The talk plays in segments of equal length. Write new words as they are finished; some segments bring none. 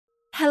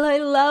Hello,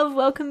 love.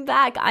 Welcome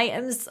back. I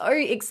am so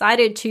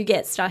excited to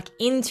get stuck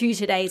into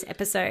today's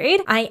episode.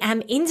 I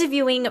am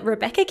interviewing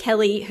Rebecca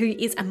Kelly, who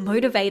is a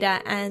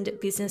motivator and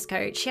business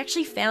coach. She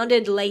actually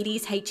founded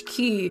Ladies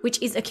HQ,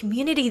 which is a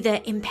community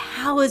that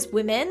empowers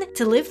women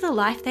to live the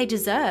life they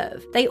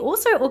deserve. They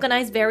also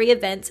organize various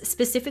events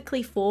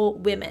specifically for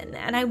women.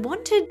 And I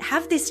want to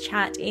have this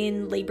chat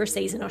in Libra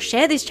season, or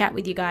share this chat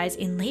with you guys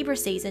in Libra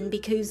season,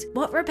 because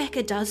what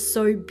Rebecca does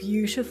so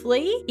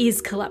beautifully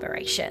is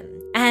collaboration.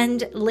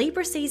 And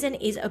Libra season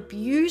is a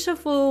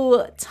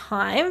beautiful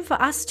time for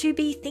us to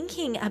be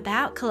thinking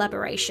about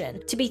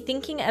collaboration, to be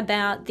thinking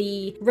about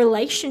the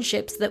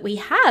relationships that we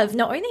have,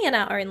 not only in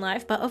our own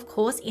life, but of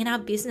course in our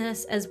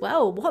business as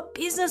well. What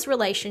business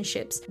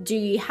relationships do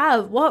you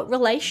have? What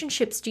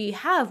relationships do you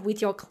have with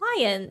your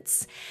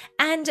clients?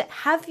 And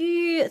have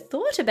you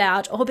thought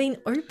about or been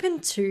open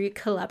to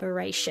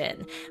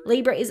collaboration?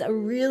 Libra is a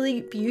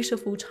really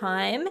beautiful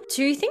time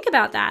to think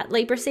about that.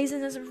 Libra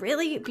season is a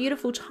really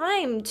beautiful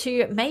time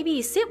to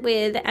maybe sit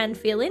with and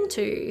feel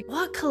into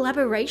what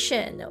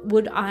collaboration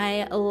would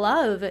I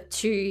love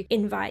to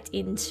invite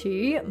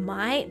into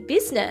my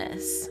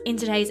business. In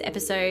today's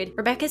episode,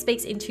 Rebecca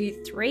speaks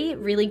into three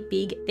really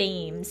big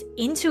themes: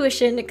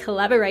 intuition,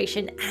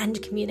 collaboration, and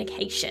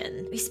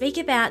communication. We speak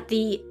about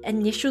the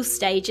initial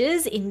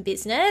stages in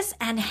business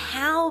and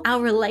how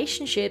our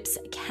relationships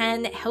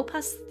can help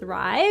us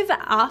thrive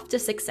after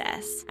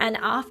success and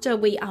after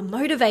we are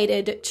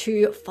motivated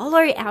to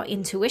follow our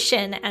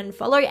intuition and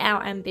follow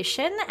our ambition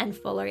and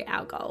follow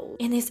our goal.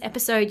 In this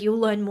episode, you'll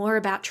learn more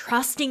about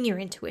trusting your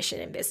intuition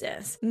in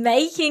business,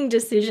 making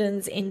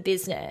decisions in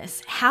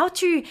business, how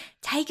to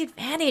take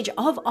advantage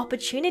of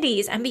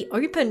opportunities and be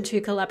open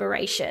to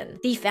collaboration,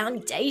 the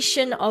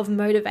foundation of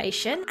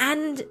motivation,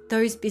 and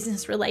those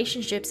business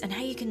relationships, and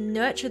how you can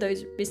nurture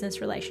those business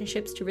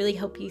relationships to really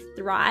help you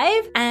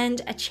thrive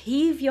and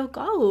achieve your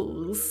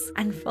goals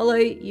and follow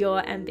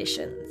your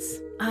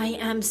ambitions. I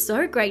am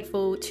so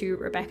grateful to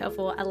Rebecca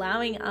for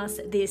allowing us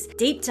this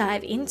deep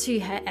dive into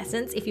her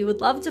essence. If you would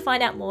love to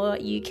find out more,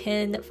 you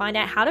can find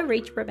out how to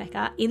reach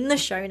Rebecca in the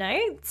show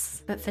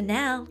notes. But for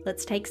now,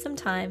 let's take some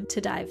time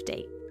to dive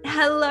deep.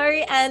 Hello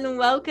and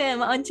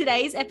welcome. On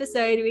today's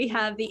episode, we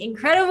have the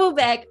incredible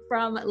Beck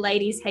from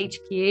Ladies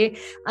HQ.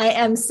 I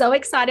am so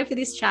excited for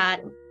this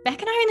chat. Beck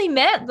and I only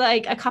met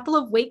like a couple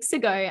of weeks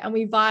ago and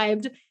we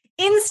vibed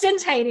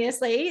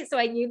instantaneously. So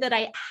I knew that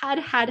I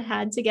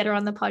had to get her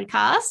on the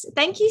podcast.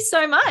 Thank you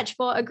so much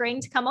for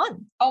agreeing to come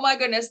on. Oh my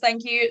goodness.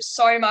 Thank you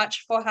so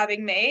much for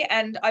having me.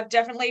 And I've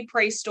definitely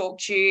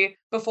pre-stalked you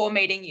before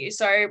meeting you.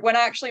 So when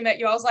I actually met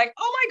you, I was like,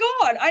 oh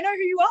my God, I know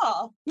who you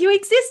are. You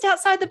exist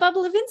outside the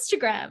bubble of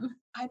Instagram.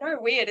 I know,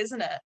 weird,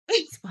 isn't it?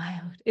 It's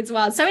wild. It's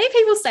wild. So many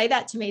people say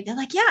that to me. They're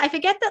like, yeah, I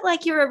forget that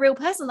like you're a real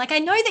person. Like I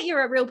know that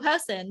you're a real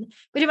person,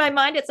 but in my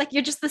mind, it's like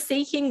you're just the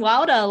Seeking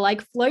Wilder,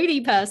 like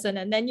floaty person.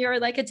 And then you're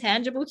like a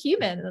tangible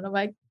human. And I'm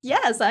like,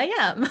 yes, I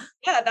am.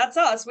 Yeah, that's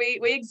us. We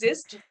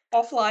exist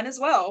offline as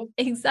well.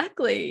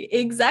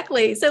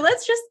 Exactly. So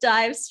let's just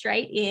dive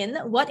straight in.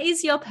 What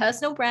is your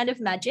personal brand of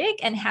magic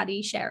and how do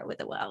you share it with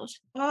the world?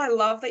 Oh, I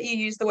love that you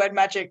use the word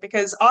magic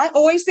because I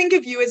always think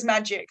of you as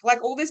magic.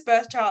 Like all this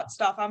birth chart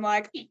stuff, I'm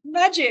like,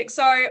 magic.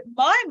 So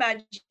my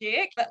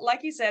magic,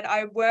 like you said,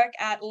 I work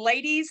at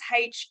Ladies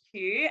HQ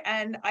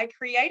and I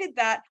created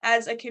that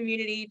as a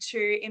community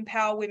to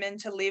empower women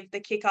to live the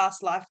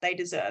kick-ass life they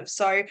deserve.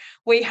 So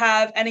we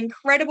have an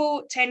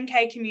incredible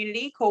 10K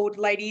community called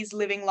Ladies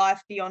Living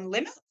Life Beyond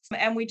Limits.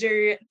 And we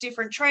do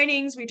different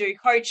trainings, we do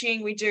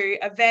coaching, we do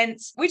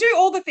events, we do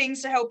all the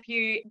things to help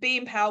you be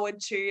empowered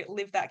to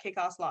live that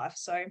kick-ass life.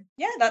 So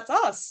yeah, that's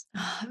us.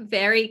 Oh,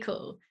 very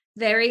cool.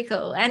 Very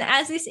cool. And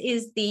as this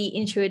is the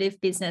Intuitive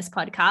Business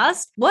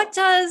Podcast, what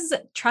does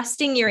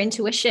trusting your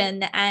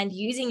intuition and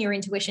using your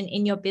intuition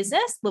in your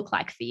business look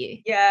like for you?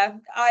 Yeah,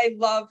 I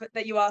love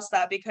that you asked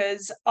that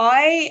because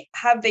I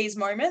have these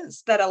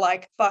moments that are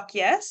like, fuck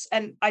yes.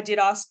 And I did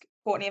ask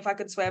Courtney if I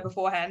could swear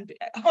beforehand.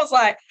 I was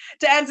like,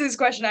 to answer this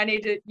question, I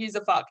need to use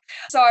a fuck.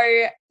 So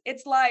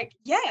it's like,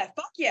 yeah,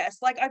 fuck yes.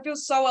 Like I feel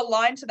so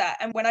aligned to that.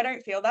 And when I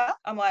don't feel that,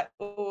 I'm like,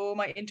 oh,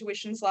 my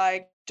intuition's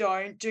like,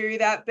 don't do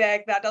that,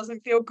 Beck. That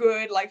doesn't feel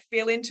good. Like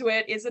feel into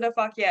it. Is it a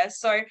fuck yes?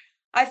 So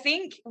I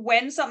think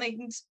when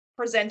something's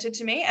presented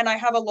to me and I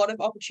have a lot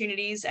of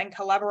opportunities and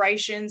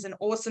collaborations and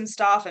awesome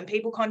stuff and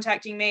people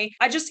contacting me,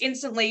 I just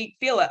instantly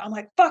feel it. I'm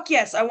like, fuck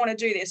yes, I want to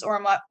do this. Or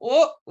I'm like,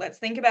 oh, let's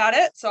think about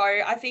it. So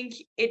I think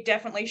it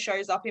definitely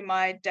shows up in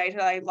my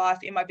day-to-day life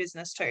in my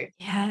business too.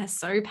 Yeah,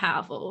 so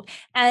powerful.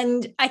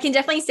 And I can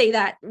definitely see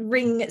that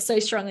ring so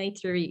strongly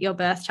through your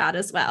birth chart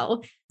as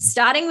well.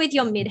 Starting with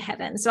your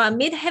midheaven. So our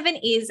midheaven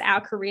is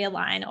our career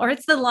line, or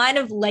it's the line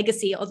of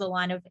legacy or the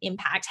line of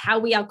impact, how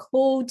we are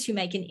called to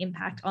make an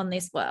impact on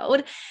this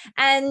world.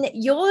 And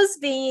yours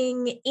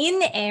being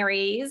in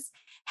Aries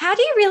How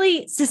do you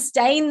really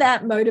sustain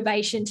that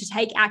motivation to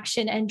take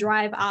action and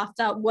drive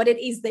after what it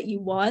is that you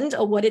want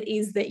or what it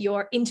is that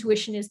your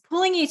intuition is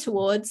pulling you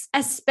towards,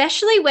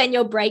 especially when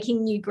you're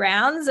breaking new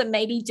grounds and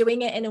maybe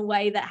doing it in a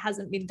way that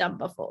hasn't been done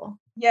before?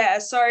 Yeah,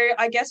 so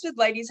I guess with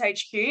Ladies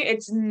HQ,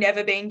 it's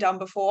never been done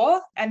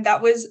before. And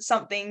that was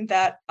something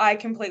that I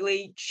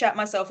completely shat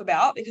myself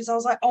about because I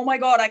was like, oh my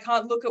God, I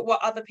can't look at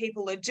what other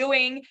people are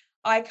doing.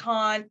 I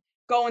can't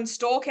go and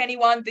stalk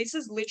anyone. This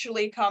has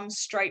literally come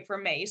straight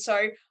from me.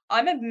 So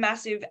I'm a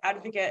massive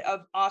advocate of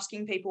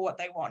asking people what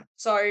they want.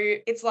 So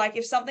it's like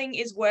if something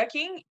is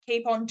working,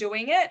 keep on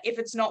doing it. If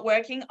it's not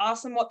working,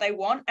 ask them what they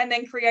want and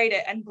then create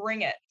it and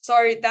bring it.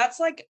 So that's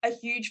like a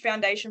huge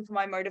foundation for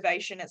my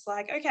motivation. It's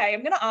like, okay,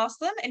 I'm going to ask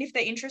them. And if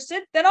they're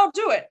interested, then I'll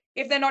do it.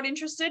 If they're not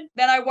interested,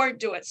 then I won't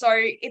do it. So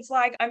it's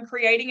like I'm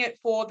creating it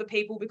for the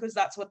people because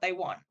that's what they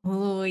want.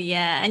 Oh,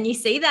 yeah. And you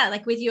see that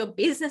like with your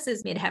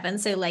business's midheaven.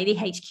 So Lady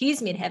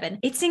HQ's midheaven,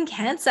 it's in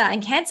Cancer.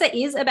 And Cancer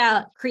is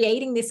about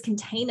creating this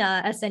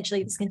container,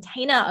 essentially this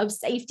container of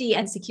safety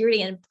and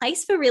security and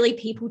place for really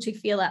people to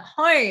feel at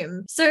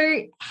home.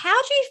 So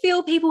how do you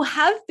feel people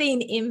have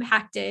been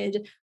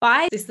impacted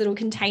by this little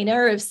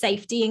container of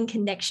safety and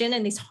connection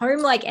and this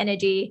home-like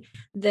energy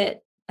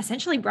that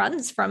essentially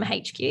runs from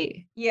HQ?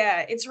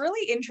 Yeah, it's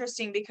really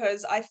interesting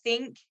because I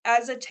think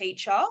as a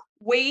teacher,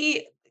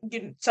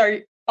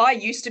 I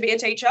used to be a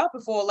teacher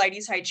before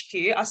Ladies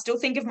HQ. I still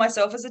think of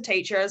myself as a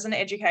teacher, as an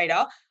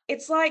educator.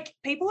 It's like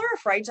people are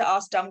afraid to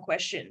ask dumb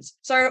questions.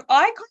 So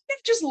I kind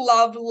of just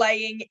love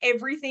laying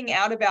everything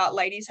out about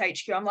Ladies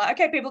HQ. I'm like,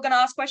 okay, people are going to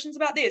ask questions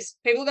about this.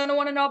 People are going to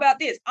want to know about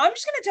this. I'm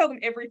just going to tell them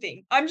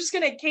everything. I'm just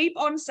going to keep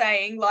on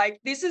saying,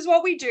 like, this is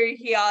what we do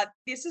here.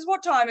 This is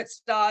what time it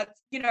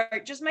starts.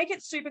 Just make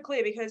it super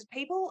clear because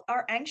people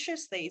are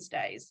anxious these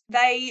days.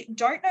 They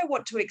don't know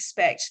what to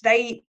expect.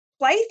 They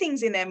play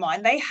things in their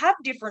mind. They have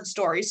different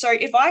stories. So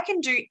if I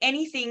can do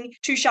anything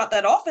to shut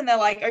that off and they're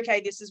like,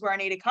 okay, this is where I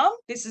need to come.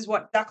 This is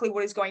exactly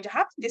what is going to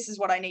happen. This is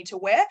what I need to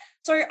wear.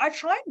 So I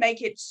try and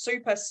make it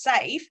super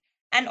safe.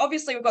 And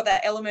obviously we've got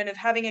that element of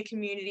having a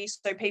community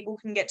so people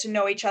can get to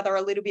know each other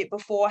a little bit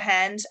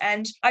beforehand.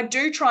 And I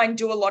do try and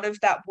do a lot of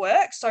that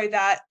work so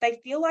that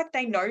they feel like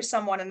they know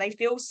someone and they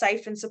feel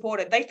safe and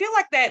supported. They feel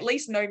like they at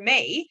least know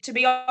me to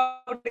be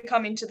able to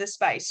come into the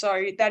space.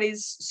 So that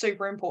is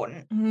super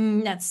important.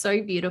 That's so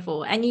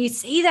beautiful. And you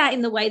see that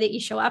in the way that you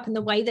show up and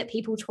the way that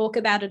people talk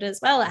about it as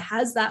well. It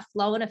has that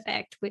flow-on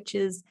effect, which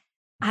is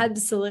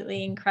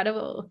absolutely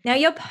incredible. Now,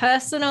 your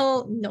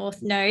personal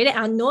North Node,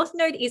 our North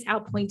Node is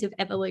our point of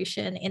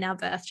evolution in our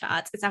birth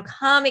charts. It's our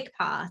karmic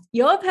path.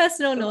 Your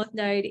personal North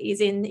Node is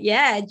in,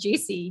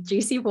 juicy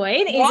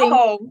point.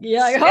 Whoa.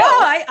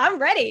 I'm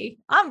ready.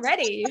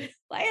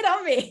 Lay it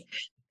on me.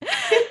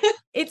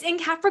 It's in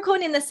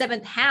Capricorn in the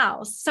 7th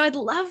house. So I'd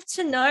love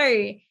to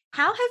know,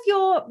 how have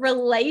your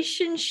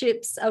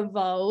relationships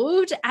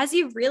evolved as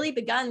you've really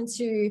begun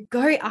to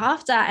go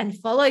after and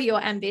follow your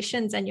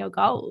ambitions and your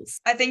goals?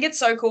 I think it's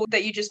so cool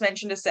that you just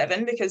mentioned a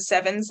 7 because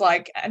 7's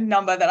like a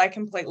number that I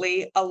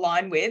completely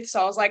align with.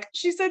 So I was like,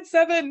 she said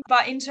 7.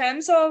 But in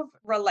terms of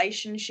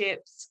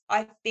relationships,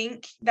 I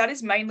think that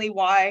is mainly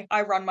why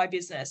I run my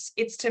business.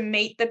 It's to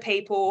meet the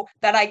people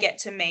that I get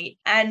to meet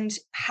and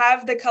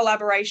have the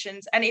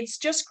collaborations. And it's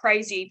just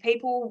crazy.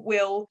 People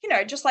will,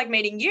 just like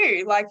meeting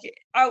you, like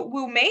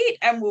we'll meet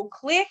and we'll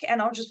click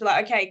and I'll just be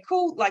like, okay,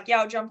 cool. Like,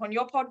 yeah, I'll jump on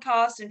your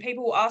podcast and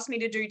people will ask me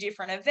to do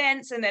different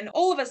events. And then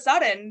all of a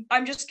sudden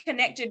I'm just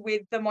connected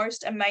with the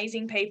most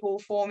amazing people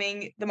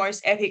forming the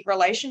most epic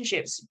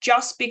relationships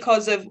just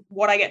because of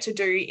what I get to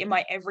do in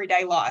my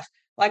everyday life.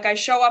 Like I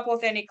show up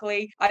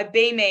authentically, I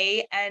be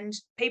me, and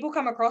people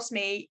come across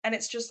me and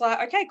it's just like,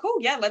 okay, cool.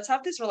 Yeah, let's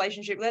have this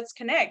relationship. Let's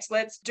connect.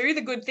 Let's do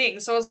the good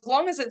things. So as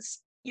long as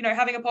it's,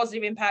 having a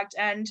positive impact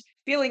and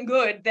feeling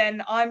good,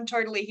 then I'm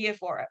totally here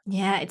for it.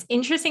 Yeah, it's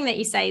interesting that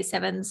you say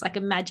 7's like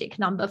a magic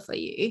number for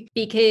you,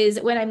 because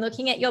when I'm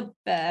looking at your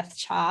birth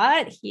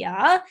chart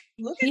here,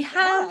 you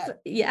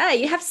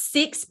have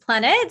 6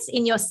 planets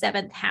in your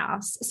 7th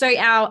house. So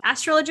our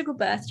astrological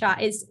birth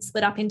chart is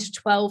split up into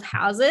 12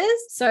 houses.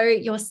 So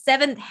your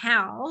 7th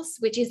house,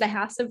 which is the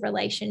house of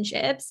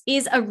relationships,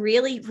 is a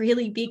really,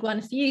 really big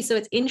one for you. So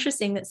it's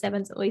interesting that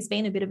 7's always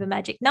been a bit of a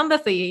magic number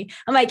for you.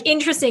 I'm like,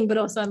 interesting, but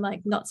also I'm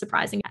like, not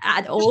surprising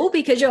at all,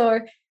 because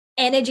your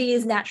energy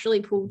is naturally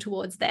pulled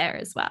towards there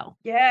as well.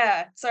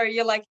 Yeah. So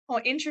you're like,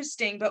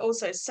 interesting, but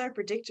also so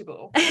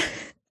predictable.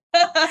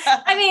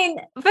 I mean,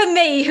 for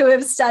me, who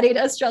have studied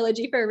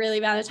astrology for a really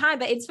amount of time,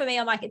 but it's for me,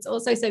 I'm like, it's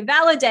also so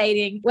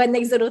validating when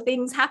these little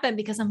things happen,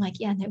 because I'm like,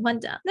 yeah, no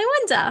wonder.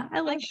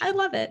 I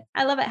love it.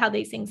 I love it how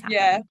these things happen.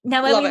 Yeah.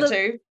 Now, when love we it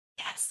too.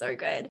 Yeah, so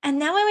good. And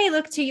now when we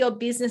look to your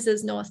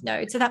business's North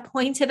Node, so that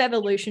point of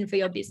evolution for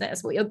your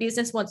business, what your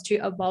business wants to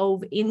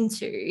evolve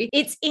into,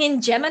 it's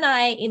in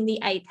Gemini in the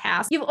 8th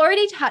house. You've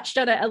already touched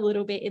on it a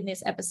little bit in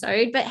this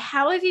episode, but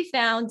how have you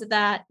found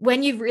that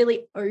when you've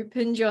really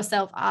opened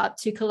yourself up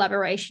to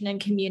collaboration and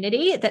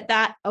community,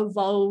 that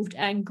evolved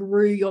and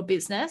grew your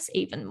business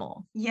even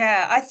more?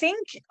 Yeah, I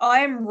think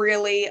I'm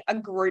really a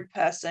group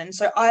person.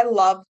 So I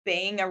love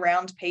being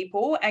around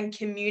people, and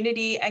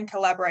community and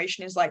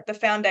collaboration is like the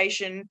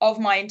foundation of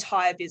my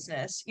entire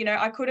business. You know,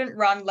 I couldn't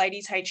run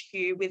Ladies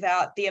HQ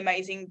without the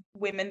amazing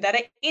women that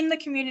are in the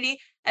community.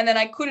 And then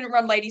I couldn't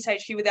run Ladies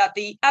HQ without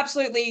the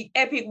absolutely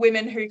epic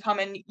women who come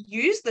and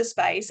use the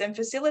space and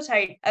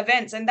facilitate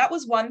events. And that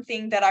was one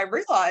thing that I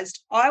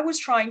realized. I was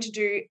trying to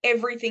do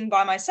everything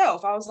by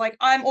myself. I was like,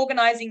 I'm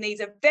organizing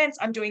these events,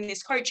 I'm doing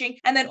this coaching.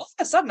 And then all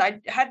of a sudden,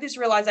 I had this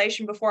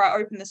realization before I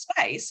opened the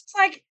space. It's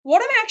like,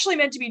 what I'm actually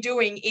meant to be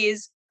doing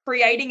is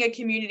creating a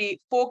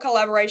community for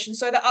collaboration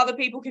so that other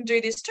people can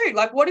do this too.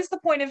 Like, what is the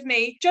point of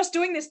me just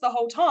doing this the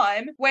whole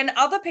time when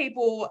other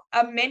people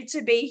are meant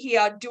to be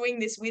here doing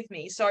this with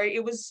me? So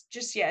it was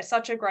just, yeah,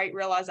 such a great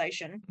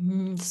realization.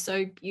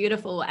 So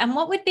beautiful. And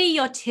what would be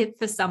your tip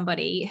for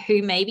somebody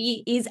who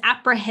maybe is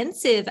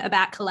apprehensive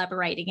about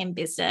collaborating in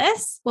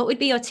business? What would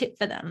be your tip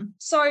for them?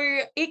 So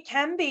it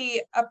can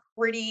be a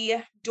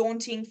pretty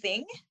daunting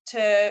thing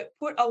to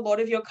put a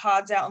lot of your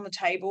cards out on the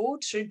table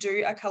to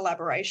do a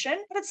collaboration.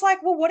 But it's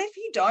like, well, what if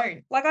you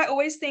don't? Like, I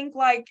always think,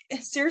 like,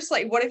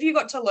 seriously, what have you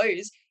got to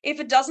lose? If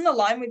it doesn't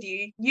align with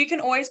you, you can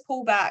always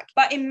pull back.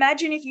 But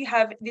imagine if you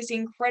have this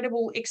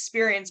incredible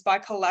experience by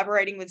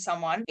collaborating with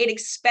someone. It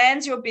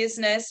expands your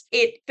business,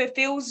 it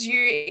fulfills you,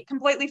 it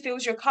completely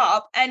fills your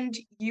cup, and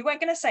you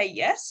weren't going to say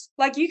yes.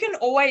 Like, you can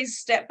always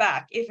step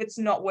back if it's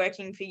not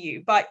working for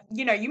you. But,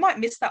 you know, you might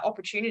miss that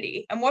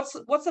opportunity. And what's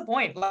the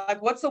point?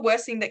 Like, what's the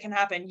worst thing that can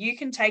happen? You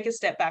can take a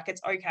step back.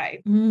 It's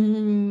okay.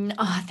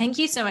 Thank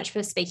you so much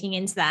for speaking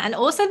into that. And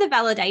also the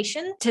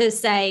validation to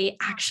say,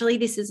 actually,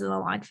 this isn't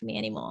aligned for me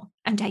anymore.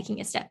 I'm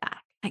taking a step back.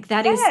 Like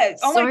that is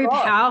so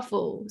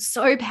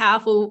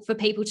powerful for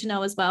people to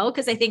know as well.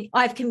 Because I think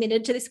I've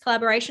committed to this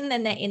collaboration,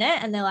 then they're in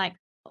it and they're like,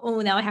 oh,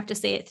 now I have to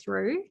see it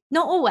through.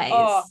 Not always.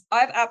 Oh,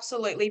 I've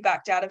absolutely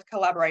backed out of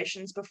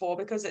collaborations before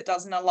because it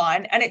doesn't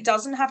align, and it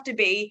doesn't have to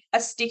be a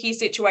sticky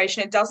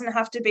situation. It doesn't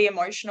have to be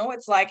emotional.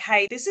 It's like,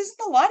 hey, this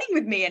isn't aligning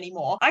with me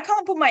anymore. I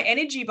can't put my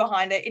energy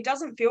behind it. It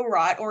doesn't feel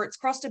right, or it's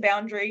crossed a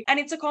boundary, and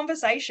it's a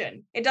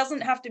conversation. It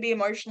doesn't have to be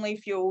emotionally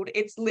fueled.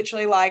 It's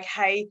literally like,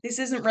 hey, this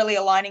isn't really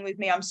aligning with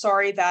me. I'm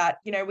sorry that,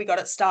 you know, we got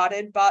it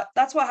started, but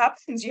that's what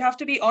happens. You have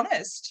to be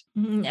honest.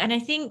 And I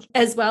think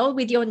as well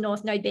with your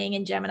North Node being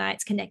in Gemini,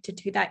 it's connected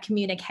to that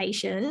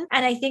communication.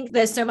 And I think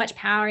there's so much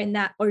power in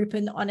that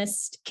open,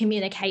 honest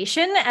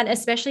communication. And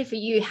especially for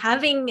you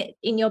having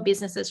in your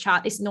business's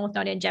chart, this North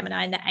Node in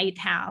Gemini in the 8th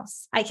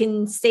house, I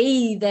can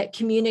see that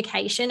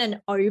communication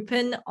and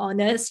open,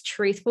 honest,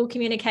 truthful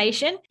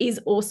communication is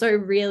also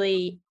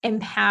really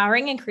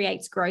empowering and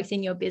creates growth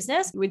in your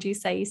business. Would you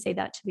say you see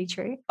that to be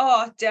true?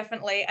 Oh,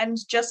 definitely. And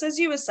just as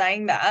you were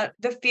saying that,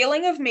 the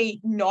feeling of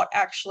me not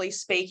actually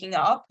speaking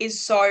up is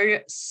so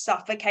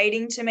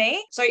suffocating to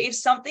me. So if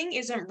something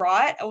isn't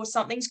right or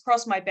something's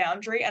crossed my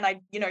boundary and I,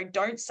 you know,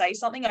 don't say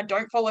something, I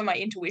don't follow my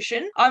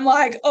intuition, I'm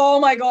like, oh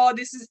my God,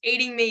 this is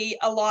eating me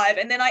alive.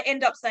 And then I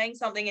end up saying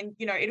something and,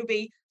 you know, it'll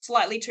be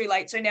slightly too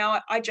late. So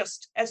now I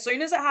just, as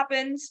soon as it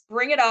happens,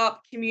 bring it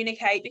up,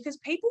 communicate, because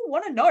people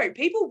want to know.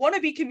 People want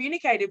to be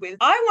communicated with.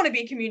 I want to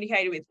be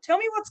communicated with. Tell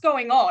me what's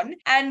going on,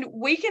 and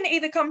we can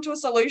either come to a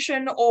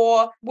solution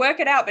or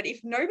work it out. But if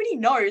nobody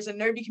knows and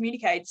nobody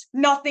communicates,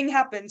 nothing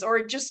happens, or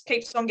it just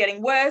keeps on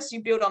getting worse.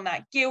 You build on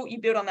that guilt,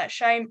 you build on that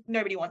shame.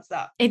 Nobody wants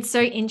that. It's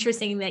so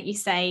interesting that you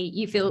say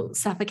you feel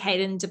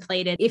suffocated and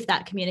depleted if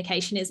that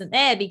communication isn't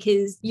there,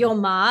 because you're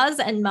Mars,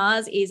 and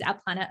Mars is our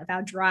planet of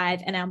our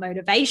drive and our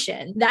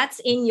motivation.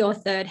 That's in your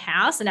 3rd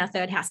house, and our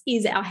 3rd house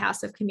is our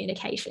house of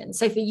communication.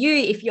 So for you,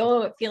 if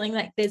you're feeling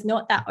like there's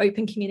not that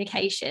open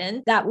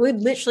communication, that would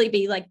literally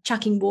be like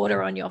chucking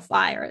water on your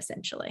fire,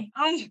 essentially.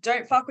 I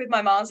don't fuck with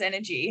my Mars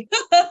energy.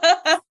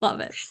 Love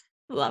it.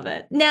 Love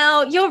it.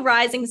 Now, your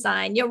rising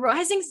sign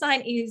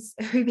is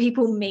who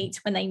people meet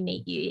when they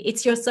meet you.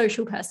 It's your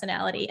social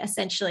personality,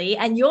 essentially.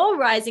 And your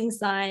rising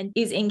sign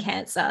is in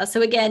Cancer.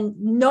 So again,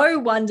 no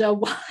wonder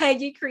why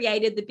you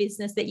created the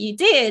business that you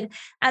did.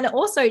 And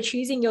also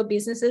choosing your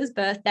business's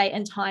birthday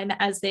and time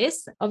as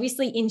this,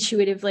 obviously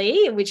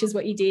intuitively, which is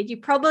what you did. You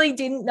probably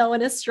didn't know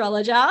an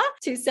astrologer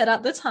to set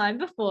up the time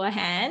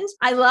beforehand.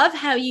 I love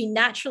how you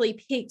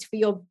naturally picked for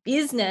your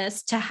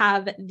business to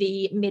have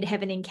the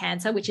midheaven in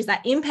Cancer, which is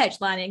that impact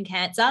line in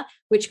Cancer,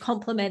 which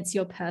complements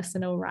your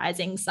personal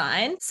rising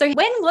sign. So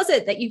when was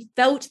it that you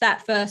felt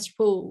that first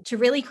pull to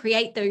really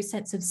create those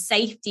sense of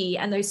safety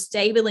and those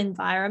stable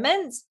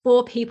environments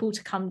for people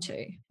to come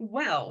to?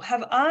 Well,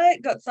 have I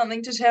got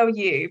something to tell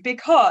you?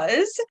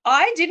 Because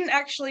I didn't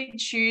actually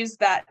choose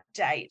that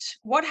date.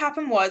 What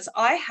happened was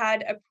I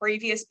had a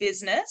previous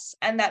business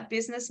and that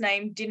business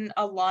name didn't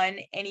align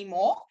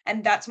anymore.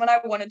 And that's when I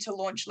wanted to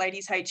launch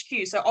Ladies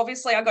HQ. So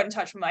obviously I got in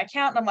touch with my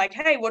accountant. I'm like,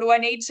 hey, what do I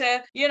need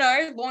to,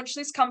 launch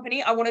this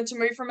company? I wanted to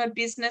move from a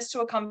business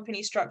to a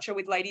company structure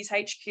with Ladies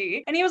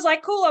HQ. And he was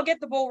like, cool, I'll get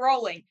the ball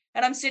rolling.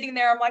 And I'm sitting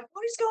there, I'm like,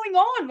 what is going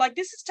on? Like,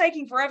 this is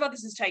taking forever.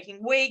 This is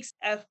taking weeks,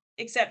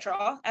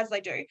 etc., as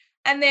they do.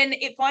 And then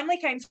it finally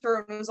came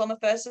through and it was on the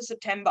 1st of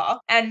September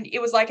and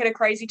it was like at a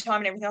crazy time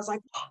and everything. I was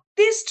like, oh,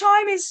 this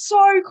time is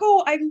so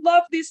cool. I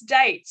love this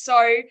date.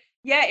 So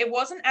yeah, it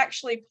wasn't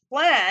actually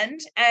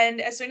planned. And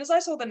as soon as I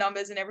saw the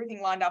numbers and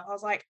everything lined up, I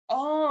was like,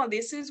 oh,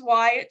 this is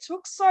why it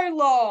took so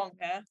long.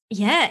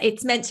 Yeah,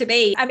 it's meant to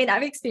be. I mean,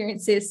 I've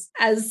experienced this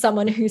as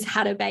someone who's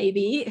had a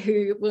baby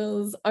who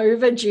was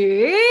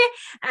overdue.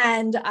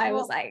 And I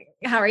was like,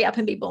 hurry up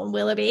and be born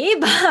Willoughby.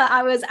 But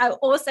I was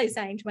also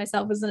saying to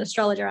myself as an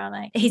astrologer, I'm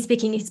like, he's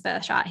picking his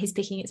birth chart. He's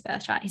picking his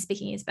birth chart. He's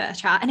picking his birth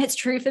chart. And it's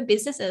true for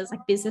businesses.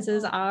 Like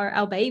businesses are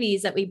our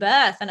babies that we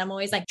birth. And I'm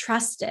always like,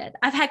 trust it.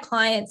 I've had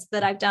clients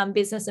that I've done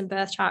business and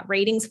birth chart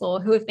readings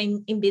for who have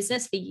been in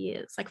business for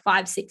years, like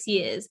 5-6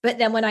 years. But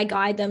then when I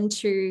guide them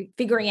to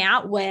figuring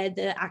out where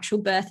the actual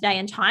birthday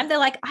and time, they're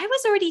like, I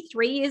was already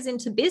 3 years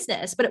into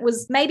business, but it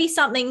was maybe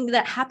something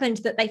that happened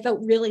that they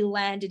felt really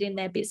landed in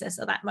their business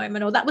at that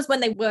moment, or that was when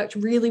they worked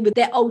really with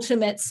their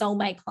ultimate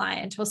soulmate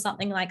client or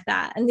something like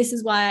that. And this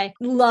is why I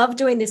love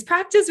doing this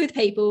practice with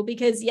people,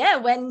 because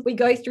when we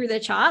go through the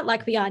chart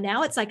like we are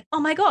now, it's like,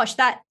 oh my gosh,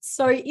 that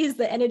so is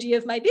the energy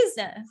of my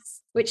business.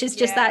 Which is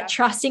just that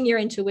trusting your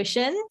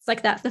intuition. It's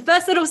like that. The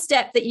first little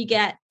step that you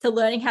get to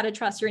learning how to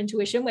trust your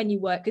intuition when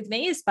you work with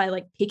me is by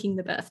like picking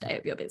the birthday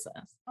of your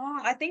business. Oh,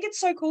 I think it's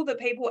so cool that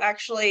people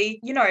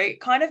actually,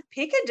 kind of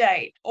pick a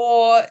date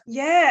or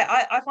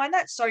I find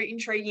that so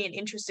intriguing and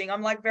interesting.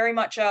 I'm like very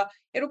much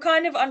it'll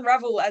kind of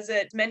unravel as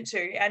it's meant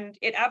to. And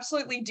it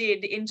absolutely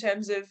did in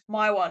terms of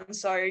my one.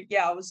 So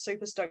yeah, I was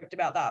super stoked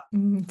about that.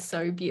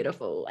 So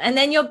beautiful. And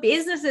then your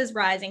business's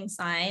rising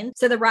sign.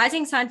 So the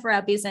rising sign for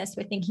our business,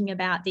 we're thinking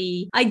about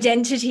the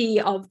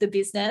identity of the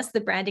business, the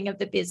branding of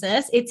the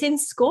business. It's in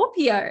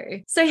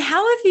Scorpio. So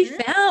how have you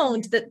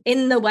found that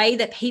in the way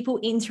that people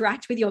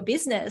interact with your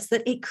business,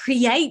 that it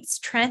creates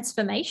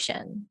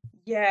transformation?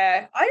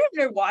 Yeah, I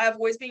don't know why I've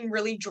always been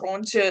really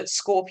drawn to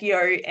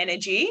Scorpio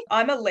energy.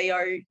 I'm a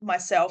Leo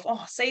myself.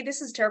 Oh, see,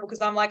 this is terrible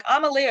because I'm like,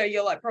 I'm a Leo.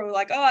 You're like, probably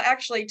like, oh,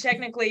 actually,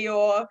 technically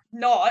you're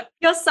not.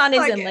 Your sun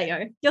is in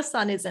Leo. Your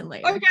sun is in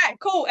Leo. Okay,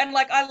 cool. And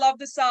like, I love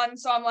the sun.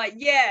 So I'm like,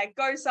 yeah,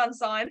 go sun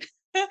sign.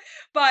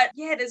 But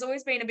yeah, there's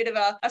always been a bit of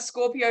a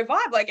Scorpio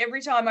vibe. Like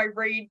every time I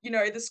read,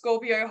 the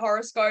Scorpio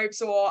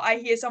horoscopes or I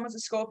hear someone's a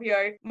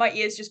Scorpio, my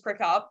ears just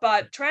prick up.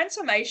 But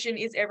transformation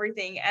is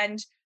everything.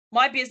 And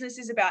my business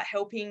is about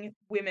helping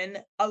women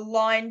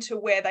align to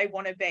where they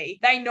want to be.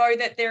 They know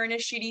that they're in a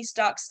shitty,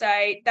 stuck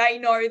state. They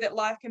know that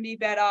life can be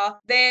better.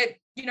 They're,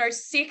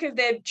 sick of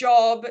their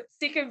job,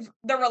 sick of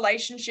the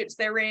relationships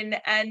they're in.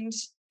 And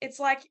it's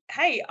like,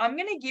 hey, I'm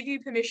going to give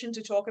you permission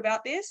to talk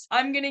about this.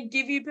 I'm going to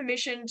give you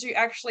permission to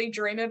actually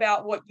dream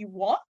about what you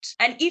want.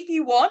 And if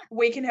you want,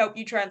 we can help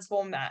you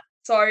transform that.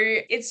 So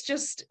it's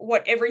just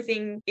what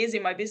everything is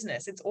in my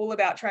business. It's all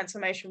about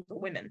transformation for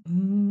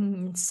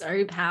women.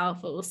 So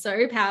powerful.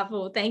 So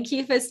powerful. Thank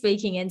you for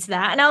speaking into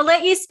that. And I'll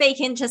let you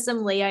speak into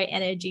some Leo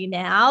energy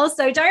now.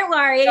 So don't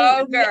worry.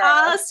 We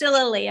are still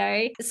a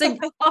Leo. So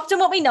often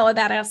what we know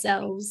about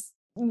ourselves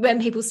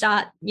when people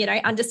start,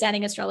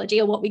 understanding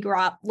astrology or what we grew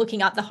up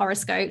looking up the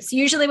horoscopes,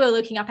 usually we're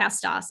looking up our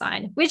star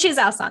sign, which is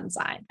our sun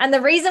sign. And the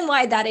reason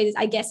why that is,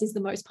 I guess, is the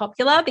most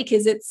popular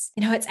because it's,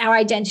 it's our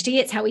identity.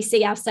 It's how we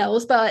see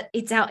ourselves, but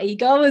it's our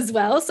ego as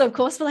well. So of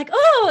course we're like,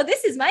 oh,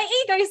 this is my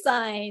ego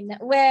sign,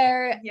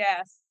 where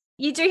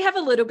you do have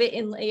a little bit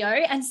in Leo,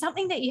 and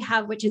something that you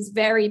have, which is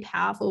very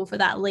powerful for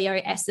that Leo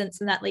essence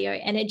and that Leo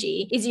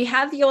energy, is you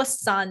have your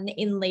sun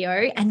in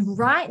Leo, and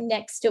right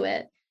next to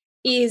it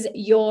is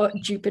your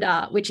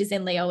Jupiter, which is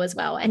in Leo as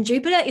well. And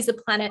Jupiter is a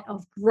planet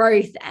of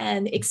growth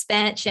and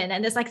expansion.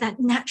 And there's like that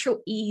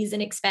natural ease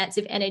and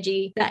expansive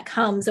energy that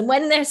comes. And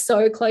when they're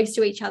so close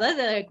to each other,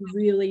 they're like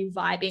really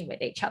vibing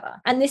with each other.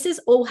 And this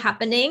is all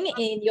happening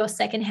in your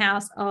second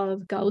house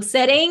of goal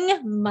setting,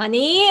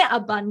 money,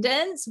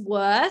 abundance,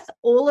 worth,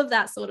 all of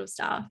that sort of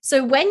stuff.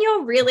 So when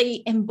you're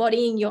really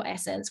embodying your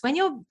essence, when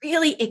you're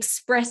really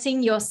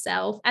expressing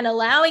yourself and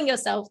allowing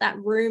yourself that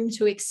room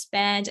to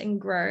expand and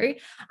grow,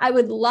 I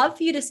would love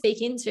for you to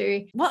speak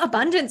into what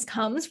abundance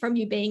comes from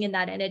you being in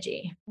that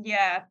energy.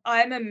 Yeah,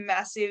 I'm a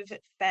massive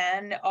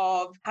fan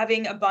of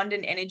having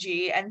abundant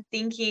energy and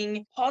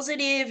thinking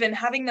positive and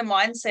having the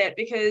mindset,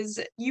 because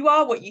you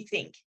are what you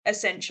think.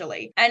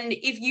 essentially. And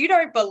if you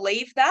don't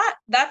believe that,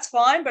 that's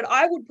fine, but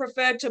I would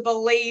prefer to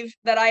believe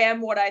that I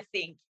am what I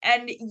think.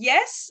 And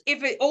yes,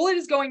 if all it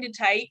is going to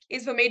take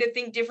is for me to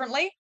think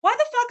differently, why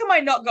the fuck am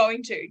I not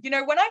going to? You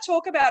know, when I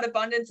talk about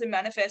abundance and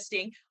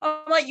manifesting,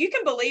 I'm like, you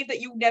can believe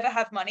that you'll never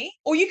have money,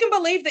 or you can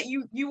believe that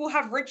you will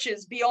have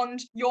riches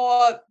beyond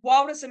your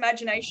wildest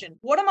imagination.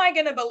 What am I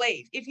going to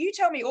believe? If you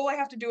tell me all I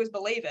have to do is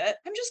believe it,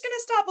 I'm just going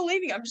to start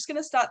believing it. I'm just going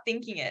to start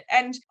thinking it.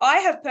 And I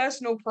have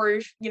personal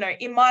proof, you know,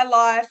 in my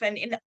life and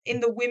in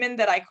the women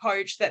that I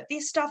coach, that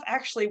this stuff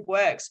actually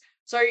works.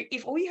 So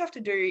if all you have to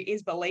do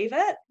is believe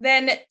it,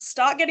 then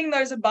start getting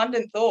those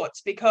abundant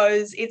thoughts,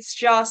 because it's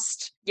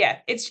just, yeah,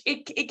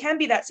 it can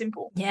be that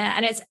simple. Yeah.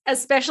 And it's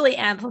especially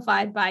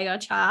amplified by your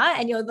chart.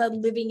 And you're the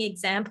living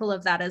example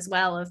of that as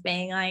well, of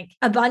being like,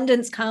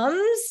 abundance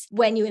comes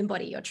when you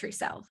embody your true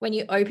self, when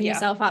you open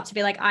yourself up to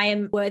be like, I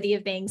am worthy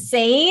of being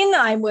seen.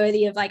 I'm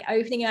worthy of like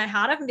opening my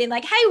heart up and being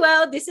like, hey,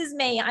 world, this is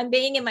me. I'm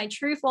being in my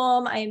true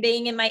form. I am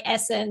being in my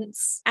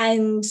essence.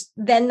 And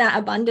then that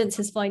abundance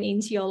has flown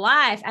into your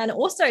life and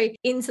also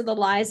into the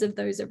lives of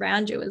those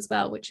around you as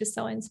well, which is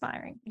so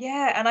inspiring.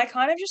 Yeah. And I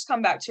kind of just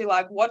come back to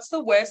like, what's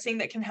the worst thing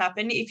that can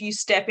happen if you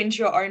step into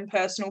your own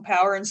personal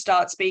power and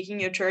start speaking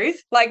your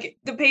truth? Like,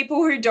 the people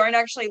who don't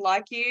actually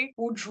like you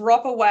will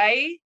drop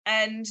away,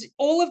 and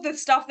all of the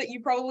stuff that you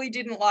probably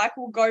didn't like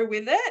will go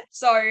with it.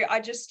 So I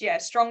just,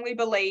 strongly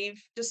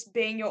believe just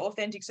being your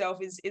authentic self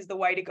is the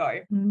way to go.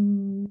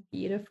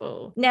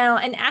 Beautiful. Now,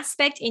 an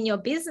aspect in your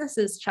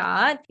business's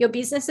chart, your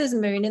business's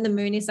moon, and the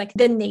moon is like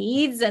the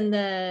needs and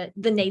the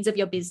needs of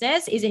your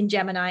business is in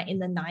Gemini in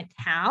the 9th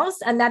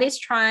house. And that is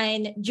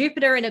trine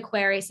Jupiter in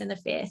Aquarius in the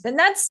 5th. And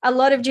that's a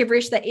lot of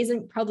gibberish that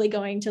isn't probably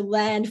going to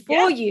land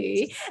for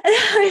you.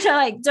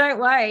 Like, don't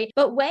worry.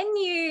 But when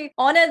you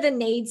honor the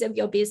needs of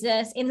your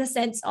business in the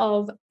sense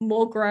of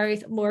more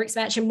growth, more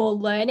expansion, more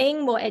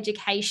learning, more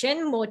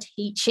education, more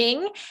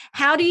teaching,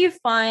 how do you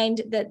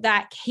find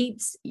that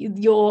keeps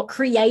your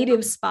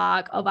creative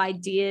spark of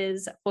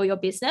ideas for your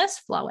business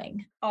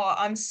flowing? Oh,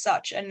 I'm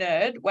such a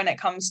nerd when it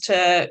comes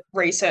to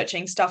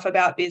researching stuff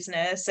about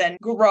business and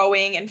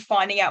growing and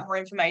finding out more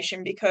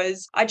information,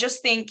 because I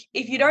just think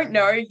if you don't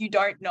know, you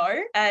don't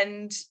know.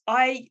 And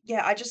I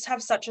just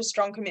have such a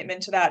strong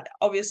commitment to that.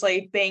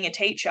 Obviously, being a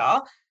teacher,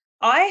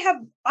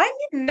 I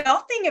knew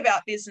nothing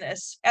about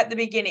business at the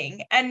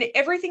beginning, and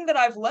everything that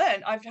I've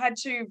learned, I've had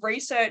to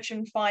research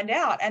and find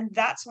out. And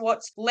that's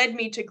what's led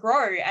me to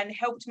grow and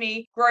helped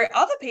me grow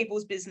other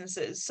people's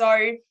businesses.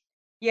 So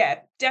yeah,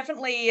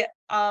 definitely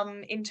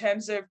in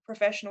terms of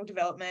professional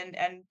development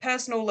and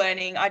personal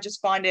learning, I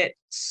just find it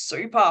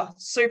super,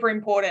 super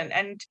important.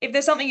 And if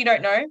there's something you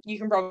don't know, you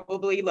can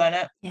probably learn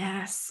it.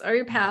 Yeah,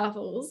 so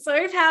powerful.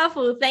 So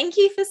powerful. Thank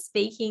you for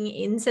speaking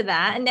into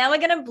that. And now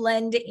we're going to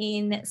blend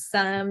in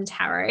some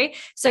tarot.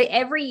 So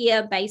every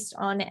year, based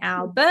on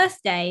our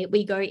birthday,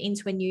 we go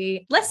into a new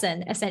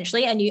lesson,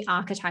 essentially a new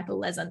archetypal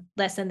lesson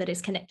that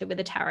is connected with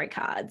the tarot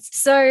cards.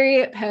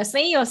 So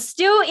personally, you're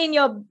still in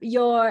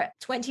your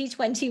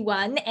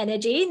 2021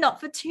 energy, not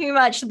for too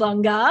much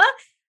longer.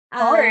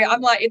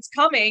 I'm like, it's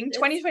coming.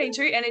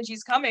 2022 energy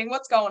is coming.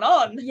 What's going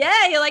on?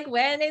 Yeah, you're like,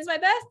 when is my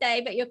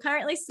birthday? But you're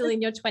currently still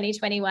in your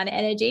 2021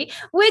 energy,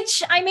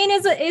 which I mean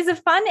is a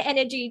fun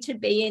energy to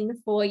be in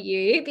for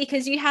you,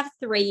 because you have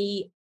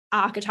 3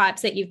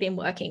 archetypes that you've been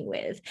working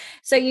with.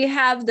 So you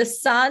have the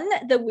Sun,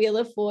 the Wheel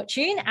of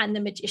Fortune, and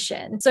the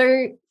Magician.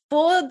 So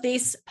for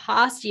this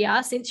past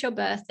year, since your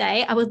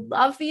birthday, I would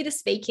love for you to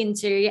speak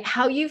into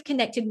how you've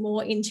connected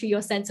more into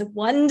your sense of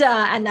wonder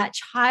and that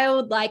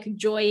childlike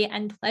joy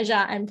and pleasure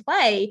and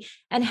play,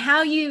 and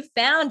how you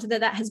found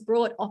that has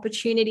brought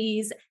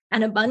opportunities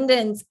and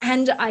abundance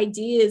and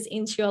ideas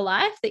into your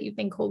life that you've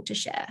been called to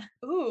share.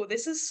 Ooh,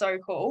 this is so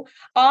cool.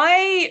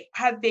 I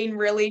have been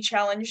really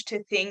challenged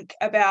to think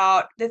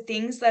about the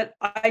things that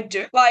I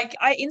do. Like,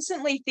 I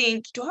instantly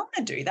think, do I want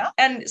to do that?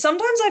 And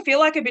sometimes I feel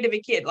like a bit of a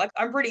kid. Like,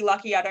 I'm pretty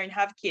lucky I don't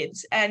have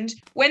kids. And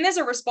when there's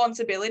a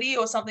responsibility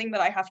or something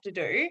that I have to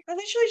do, I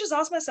literally just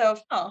ask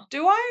myself,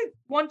 do I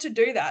want to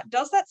do that?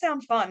 Does that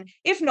sound fun?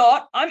 If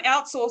not, I'm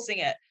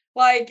outsourcing it.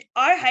 Like,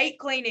 I hate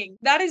cleaning.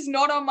 That is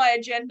not on my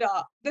agenda.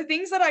 The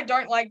things that I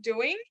don't like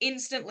doing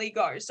instantly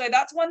go. So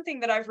that's one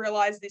thing that I've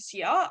realized this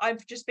year.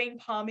 I've just been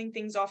palming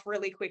things off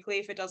really quickly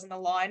if it doesn't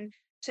align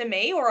to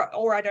me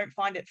or I don't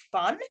find it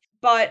fun.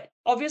 But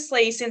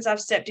obviously, since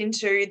I've stepped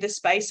into the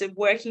space of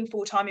working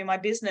full-time in my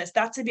business,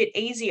 that's a bit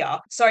easier.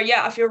 So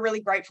yeah, I feel really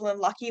grateful and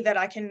lucky that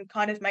I can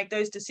kind of make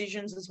those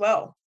decisions as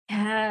well.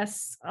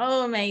 Yes.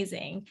 Oh,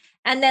 amazing.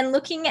 And then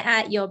looking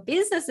at your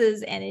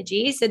business's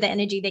energy, so the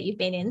energy that you've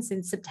been in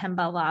since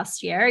September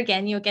last year,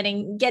 again, you're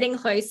getting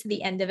close to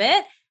the end of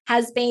it,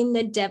 has been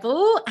the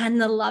Devil and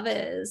the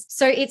Lovers.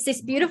 So it's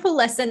this beautiful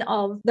lesson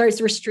of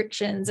those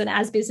restrictions. And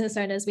as business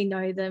owners, we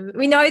know them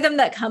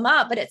that come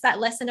up, but it's that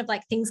lesson of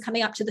like things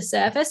coming up to the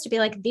surface to be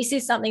like, this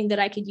is something that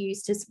I could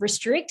use to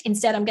restrict.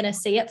 Instead, I'm going to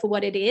see it for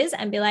what it is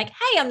and be like,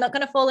 hey, I'm not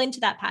going to fall into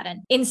that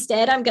pattern.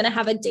 Instead, I'm going to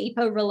have a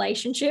deeper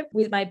relationship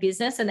with my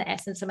business and the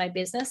essence of my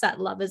business,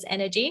 that Lover's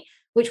energy,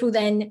 which will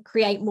then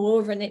create more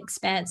of an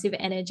expansive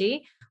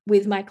energy,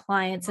 with my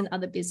clients and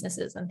other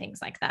businesses and things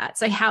like that.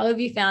 So how have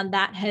you found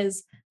that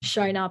has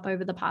shown up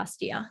over the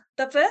past year?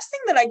 The first thing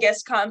that I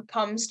guess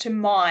comes to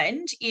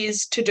mind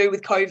is to do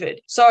with COVID.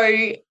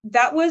 So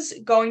that was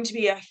going to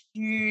be a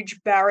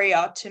huge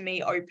barrier to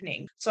me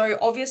opening. So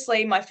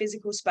obviously my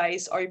physical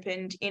space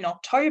opened in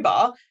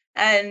October,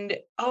 and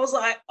I was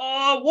like,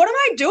 oh, what am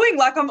I doing?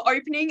 Like, I'm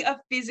opening a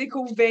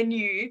physical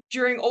venue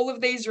during all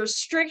of these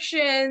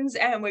restrictions,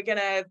 and we're going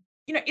to,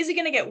 is it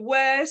going to get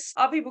worse?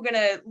 Are people going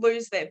to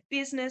lose their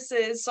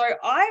businesses? So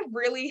I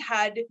really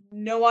had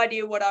no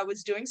idea what I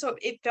was doing. So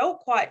it felt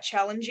quite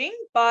challenging.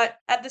 But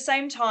at the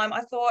same time,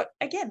 I thought,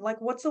 again, like,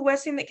 what's the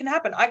worst thing that can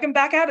happen? I can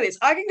back out of this.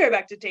 I can go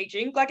back to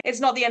teaching. Like, it's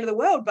not the end of the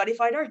world. But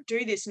if I don't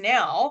do this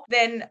now,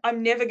 then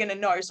I'm never going to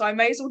know. So I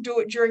may as well do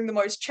it during the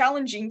most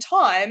challenging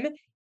time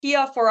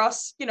here for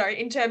us,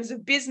 in terms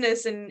of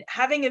business, and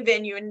having a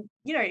venue and,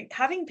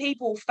 having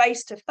people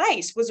face to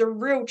face was a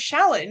real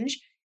challenge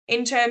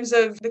in terms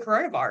of the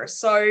coronavirus.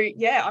 So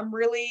yeah, I'm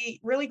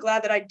really, really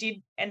glad that I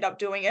did end up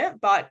doing it,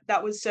 but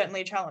that was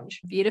certainly a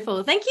challenge.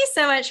 Beautiful. Thank you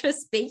so much for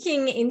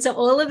speaking into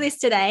all of this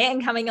today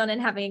and coming on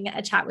and having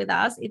a chat with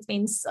us. It's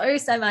been so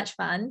much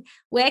fun.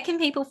 Where can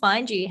people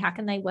find you? How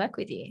can they work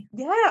with you?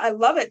 Yeah, I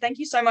love it. Thank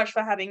you so much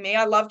for having me.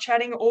 I love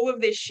chatting all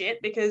of this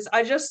shit because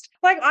I just,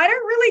 I don't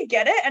really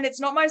get it, and it's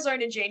not my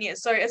zone of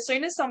genius. So as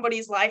soon as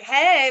somebody's like,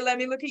 hey, let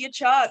me look at your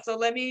charts, or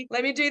let me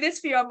do this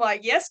for you, I'm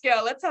like, yes,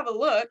 girl, let's have a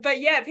look.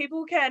 But yeah,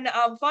 people can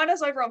find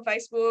us over on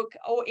Facebook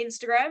or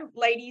Instagram,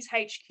 Ladies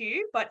HQ.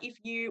 But if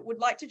you would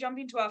like to jump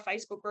into our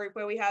Facebook group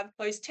where we have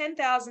those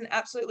 10,000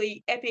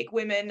 absolutely epic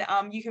women,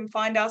 you can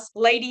find us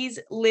Ladies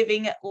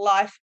Living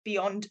Life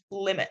Beyond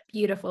Limit.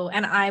 Beautiful.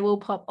 And I will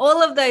pop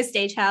all of those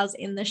details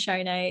in the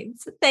show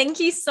notes. Thank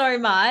you so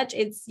much.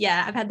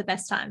 I've had the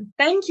best time.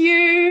 Thank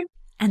you.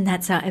 And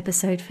that's our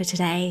episode for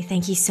today.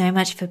 Thank you so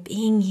much for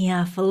being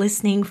here, for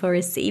listening, for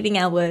receiving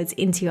our words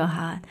into your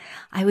heart.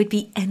 I would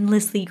be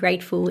endlessly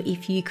grateful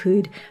if you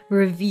could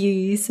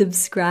review,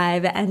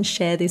 subscribe, and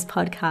share this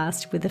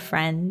podcast with a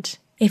friend.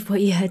 If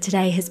what you heard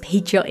today has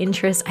piqued your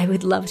interest, I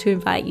would love to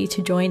invite you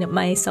to join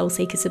my Soul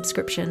Seeker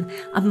subscription,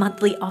 a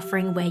monthly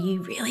offering where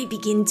you really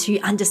begin to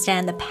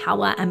understand the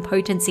power and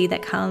potency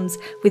that comes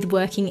with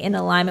working in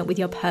alignment with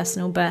your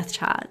personal birth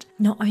chart.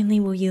 Not only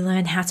will you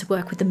learn how to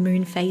work with the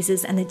moon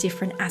phases and the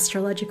different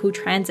astrological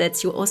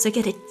transits, you'll also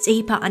get a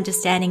deeper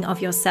understanding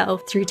of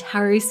yourself through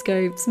tarot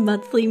scopes,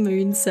 monthly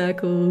moon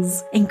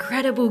circles,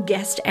 incredible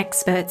guest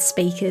expert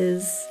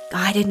speakers,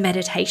 guided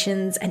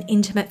meditations, an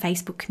intimate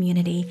Facebook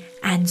community,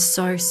 and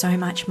so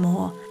much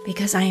more.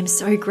 Because I am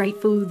so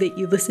grateful that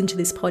you listen to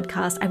this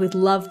podcast, I would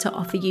love to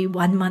offer you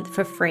 1 month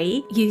for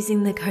free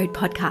using the code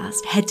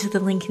podcast. Head to the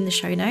link in the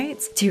show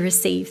notes to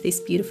receive this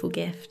beautiful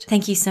gift.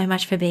 Thank you so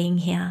much for being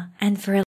here. And for